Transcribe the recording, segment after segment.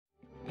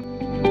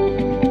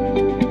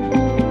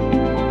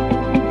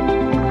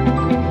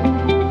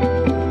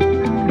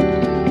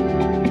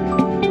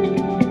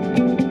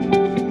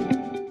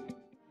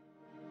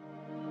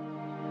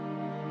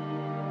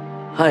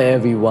Hi,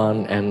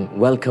 everyone, and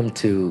welcome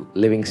to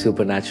Living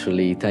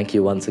Supernaturally. Thank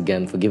you once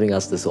again for giving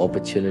us this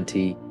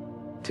opportunity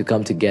to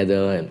come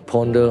together and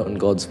ponder on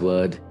God's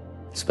Word,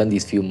 spend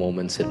these few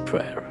moments in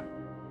prayer.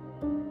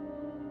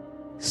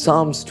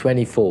 Psalms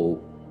 24,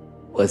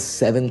 verse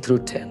 7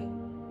 through 10.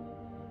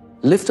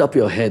 Lift up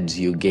your heads,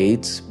 you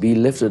gates, be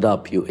lifted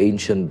up, you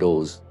ancient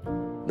doors,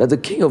 that the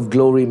King of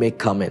glory may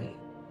come in.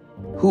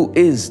 Who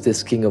is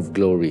this King of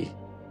glory?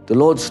 The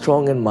Lord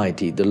strong and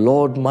mighty, the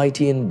Lord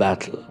mighty in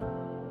battle.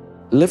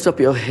 Lift up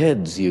your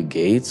heads, you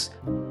gates,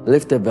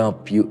 lift them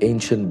up, you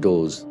ancient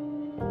doors,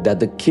 that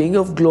the King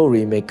of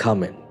glory may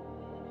come in.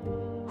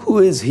 Who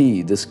is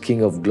he, this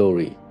King of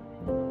glory?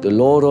 The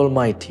Lord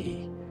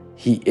Almighty.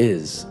 He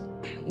is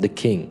the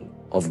King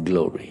of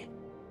glory.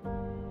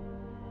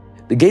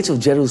 The gates of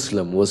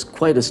Jerusalem was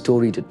quite a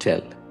story to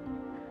tell.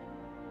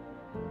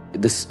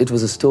 It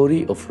was a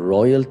story of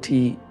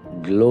royalty,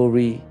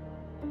 glory,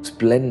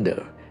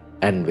 splendor,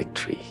 and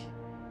victory.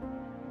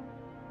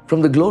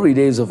 From the glory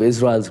days of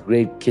Israel's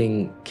great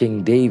king,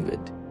 King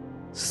David,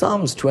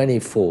 Psalms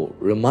 24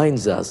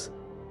 reminds us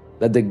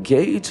that the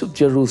gates of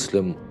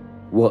Jerusalem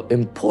were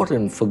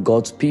important for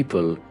God's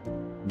people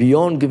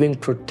beyond giving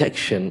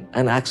protection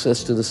and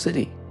access to the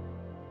city.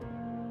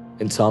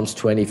 In Psalms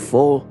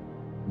 24,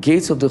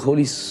 gates of the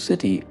holy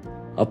city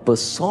are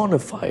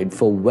personified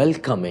for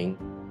welcoming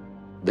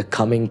the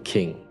coming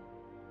king.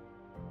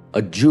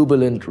 A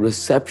jubilant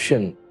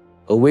reception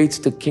awaits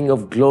the King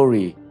of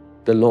glory,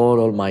 the Lord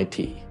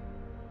Almighty.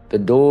 The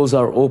doors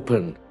are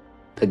open,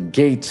 the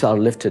gates are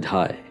lifted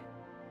high.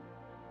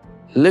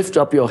 Lift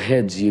up your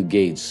heads, you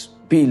gates,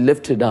 be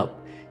lifted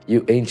up,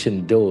 you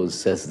ancient doors,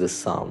 says the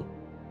psalm,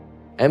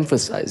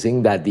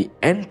 emphasizing that the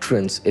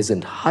entrance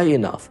isn't high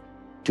enough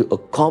to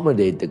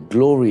accommodate the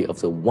glory of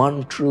the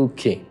one true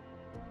King,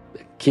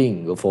 the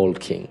King of all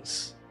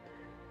kings.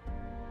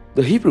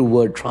 The Hebrew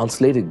word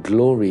translated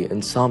glory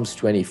in Psalms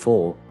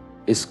 24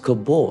 is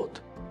kabod,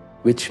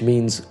 which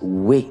means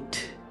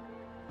weight.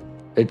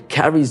 It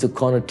carries the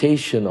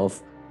connotation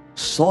of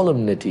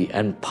solemnity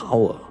and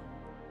power.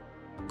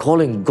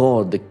 Calling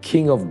God the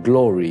King of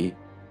glory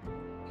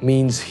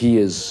means he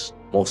is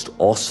most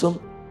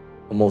awesome,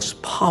 the most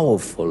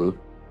powerful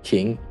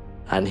king,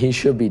 and he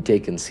should be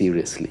taken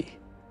seriously.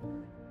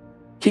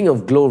 King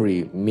of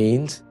glory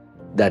means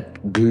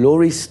that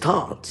glory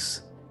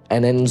starts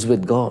and ends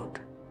with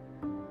God.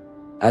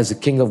 As the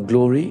King of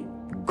glory,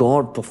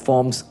 God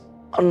performs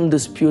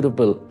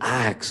undisputable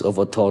acts of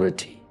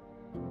authority.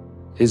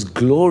 His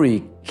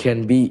glory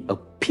can be a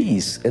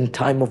peace in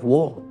time of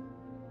war.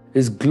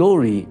 His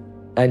glory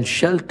and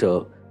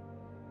shelter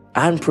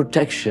and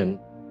protection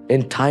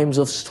in times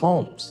of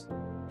storms.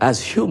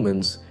 As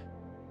humans,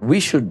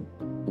 we should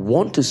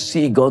want to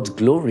see God's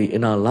glory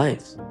in our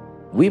lives.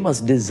 We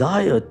must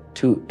desire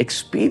to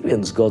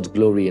experience God's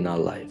glory in our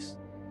lives.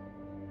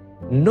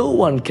 No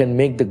one can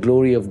make the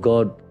glory of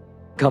God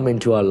come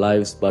into our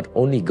lives but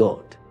only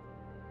God.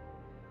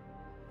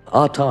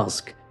 Our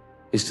task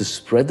is to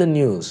spread the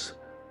news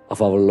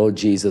of our Lord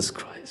Jesus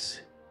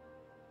Christ.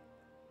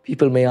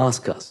 People may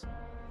ask us,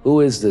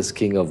 who is this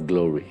King of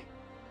glory?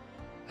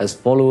 As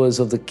followers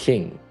of the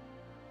King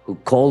who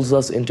calls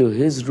us into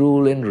his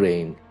rule and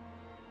reign,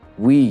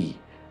 we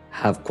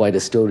have quite a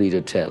story to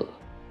tell.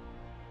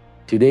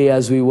 Today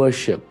as we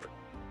worship,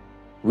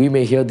 we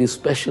may hear these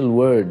special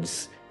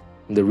words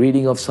in the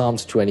reading of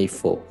Psalms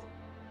 24.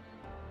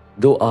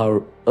 Though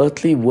our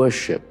earthly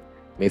worship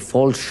may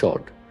fall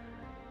short,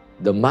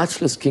 the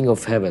matchless King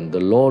of heaven, the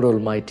Lord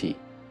Almighty,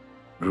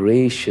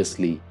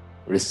 graciously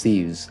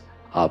receives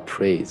our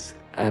praise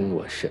and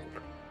worship.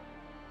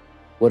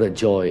 What a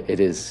joy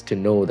it is to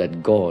know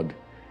that God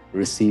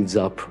receives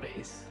our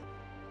praise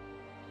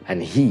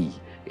and he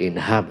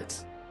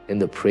inhabits in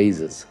the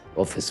praises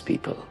of his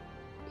people.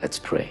 Let's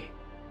pray.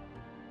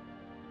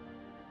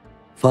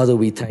 Father,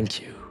 we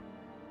thank you.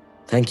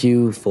 Thank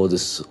you for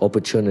this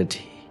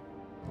opportunity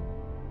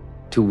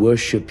to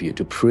worship you,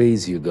 to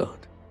praise you,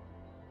 God.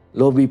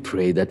 Lord, we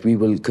pray that we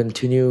will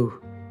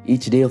continue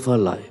each day of our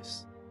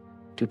lives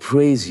to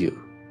praise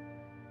you,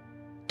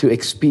 to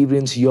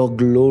experience your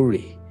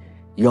glory,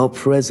 your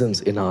presence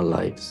in our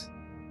lives,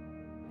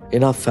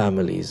 in our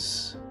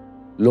families.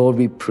 Lord,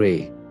 we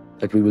pray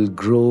that we will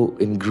grow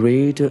in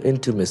greater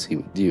intimacy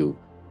with you,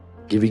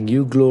 giving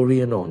you glory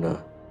and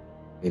honor.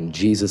 In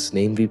Jesus'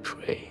 name we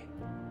pray.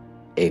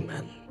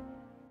 Amen.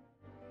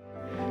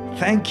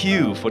 Thank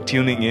you for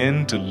tuning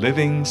in to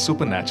Living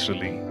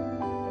Supernaturally.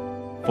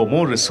 For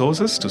more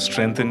resources to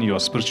strengthen your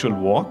spiritual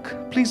walk,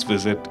 please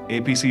visit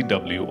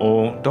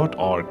apcwo.org.